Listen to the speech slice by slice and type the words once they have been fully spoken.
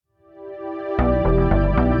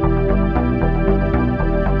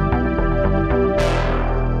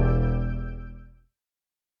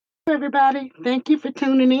everybody. Thank you for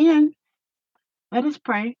tuning in. Let us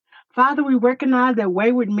pray. Father, we recognize that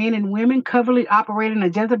wayward men and women covertly operate in a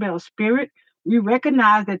Jezebel spirit. We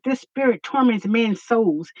recognize that this spirit torments men's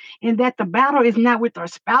souls and that the battle is not with our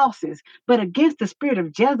spouses, but against the spirit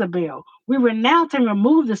of Jezebel. We renounce and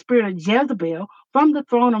remove the spirit of Jezebel from the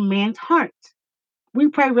throne of men's hearts. We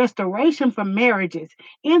pray restoration for marriages.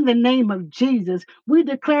 In the name of Jesus, we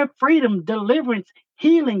declare freedom, deliverance,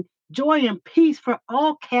 healing, joy, and peace for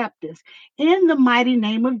all captives. In the mighty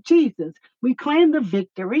name of Jesus, we claim the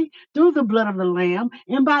victory through the blood of the Lamb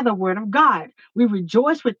and by the word of God. We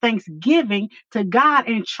rejoice with thanksgiving to God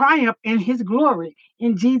and triumph in his glory.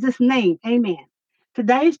 In Jesus' name, amen.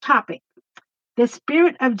 Today's topic, the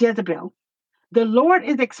spirit of Jezebel. The Lord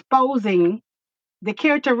is exposing the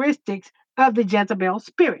characteristics of the Jezebel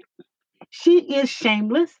spirit. She is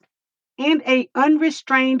shameless and a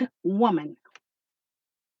unrestrained woman,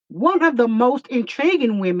 one of the most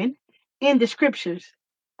intriguing women in the scriptures,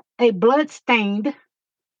 a blood-stained,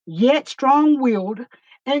 yet strong-willed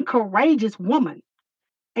and courageous woman,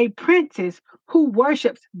 a princess who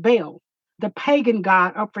worships Baal, the pagan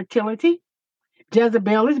god of fertility.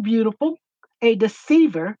 Jezebel is beautiful, a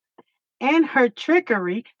deceiver, and her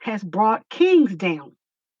trickery has brought kings down.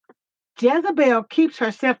 Jezebel keeps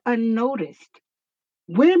herself unnoticed.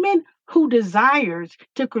 Women who desires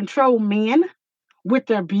to control men with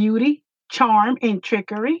their beauty, charm, and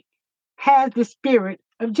trickery has the spirit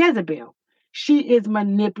of Jezebel. She is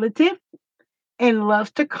manipulative and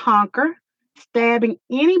loves to conquer, stabbing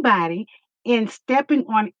anybody and stepping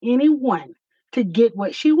on anyone to get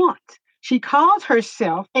what she wants. She calls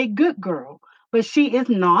herself a good girl, but she is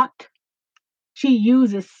not. She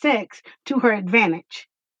uses sex to her advantage.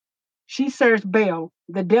 She serves Baal,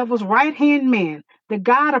 the devil's right hand man, the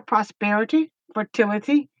god of prosperity,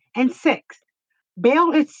 fertility, and sex.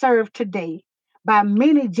 Baal is served today by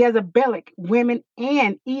many Jezebelic women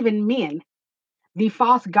and even men. The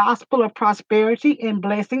false gospel of prosperity and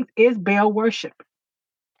blessings is Baal worship.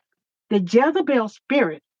 The Jezebel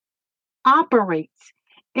spirit operates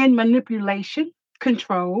in manipulation,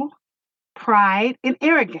 control, pride, and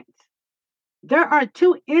arrogance. There are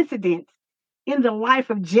two incidents in the life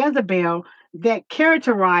of Jezebel that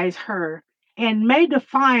characterize her and may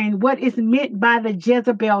define what is meant by the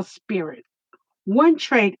Jezebel spirit. One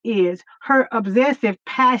trait is her obsessive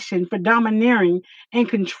passion for domineering and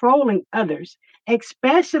controlling others,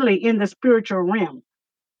 especially in the spiritual realm.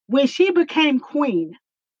 When she became queen,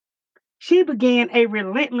 she began a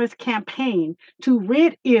relentless campaign to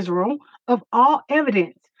rid Israel of all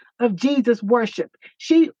evidence of Jesus' worship.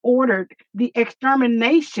 She ordered the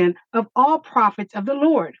extermination of all prophets of the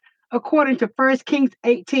Lord, according to 1 Kings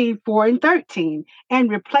 18:4 and 13, and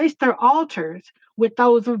replaced their altars with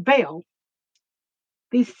those of Baal.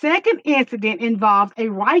 The second incident involves a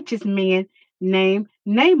righteous man named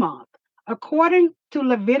Naboth. According to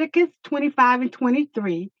Leviticus 25 and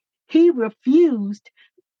 23, he refused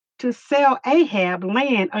to sell Ahab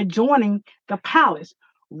land adjoining the palace,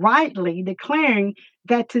 rightly declaring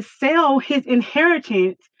that to sell his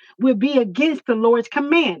inheritance would be against the Lord's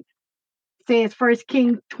command, says 1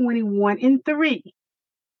 Kings 21 and 3.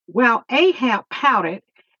 While Ahab pouted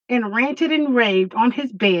and ranted and raved on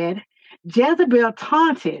his bed, Jezebel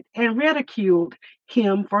taunted and ridiculed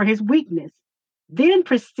him for his weakness, then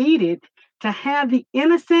proceeded to have the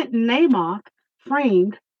innocent Naboth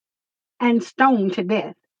framed and stoned to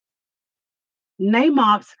death.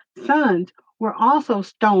 Naboth's sons were also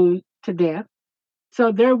stoned to death,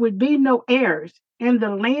 so there would be no heirs, and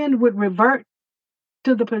the land would revert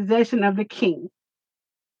to the possession of the king.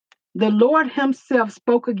 The Lord himself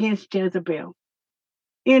spoke against Jezebel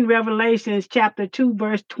in Revelations chapter 2,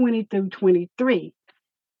 verse 20 through 23.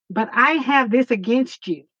 But I have this against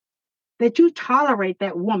you, that you tolerate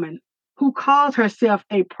that woman who calls herself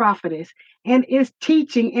a prophetess and is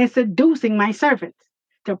teaching and seducing my servants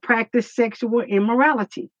to practice sexual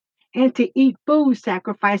immorality and to eat food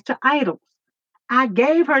sacrificed to idols. I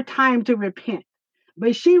gave her time to repent,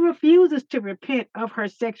 but she refuses to repent of her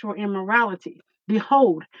sexual immorality.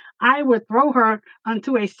 Behold, I will throw her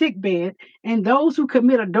unto a sick bed, and those who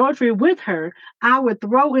commit adultery with her I will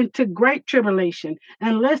throw into great tribulation,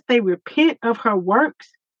 unless they repent of her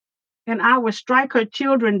works, and I will strike her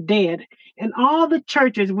children dead, and all the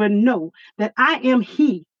churches will know that I am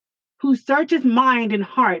he who searches mind and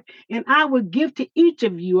heart, and I will give to each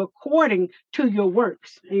of you according to your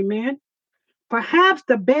works. Amen. Perhaps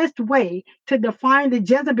the best way to define the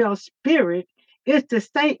Jezebel spirit is to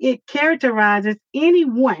say it characterizes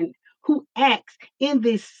anyone who acts in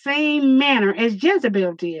the same manner as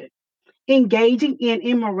Jezebel did, engaging in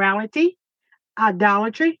immorality,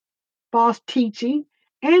 idolatry, false teaching,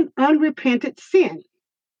 and unrepented sin.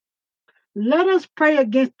 Let us pray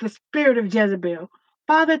against the spirit of Jezebel.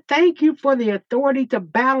 Father, thank you for the authority to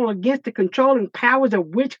battle against the controlling powers of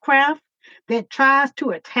witchcraft that tries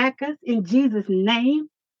to attack us in Jesus' name.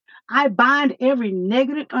 I bind every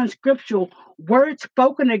negative, unscriptural word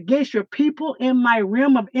spoken against your people in my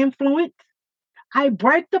realm of influence. I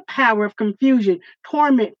break the power of confusion,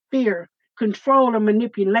 torment, fear, control, and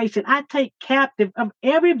manipulation. I take captive of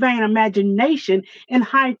every vain imagination and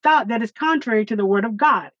high thought that is contrary to the word of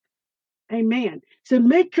God. Amen.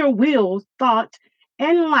 Submit your wills, thoughts,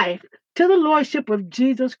 and life to the Lordship of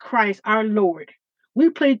Jesus Christ, our Lord. We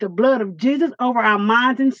plead the blood of Jesus over our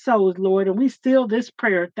minds and souls, Lord, and we seal this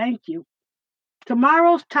prayer. Thank you.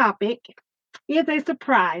 Tomorrow's topic is a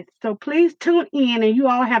surprise, so please tune in and you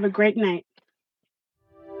all have a great night.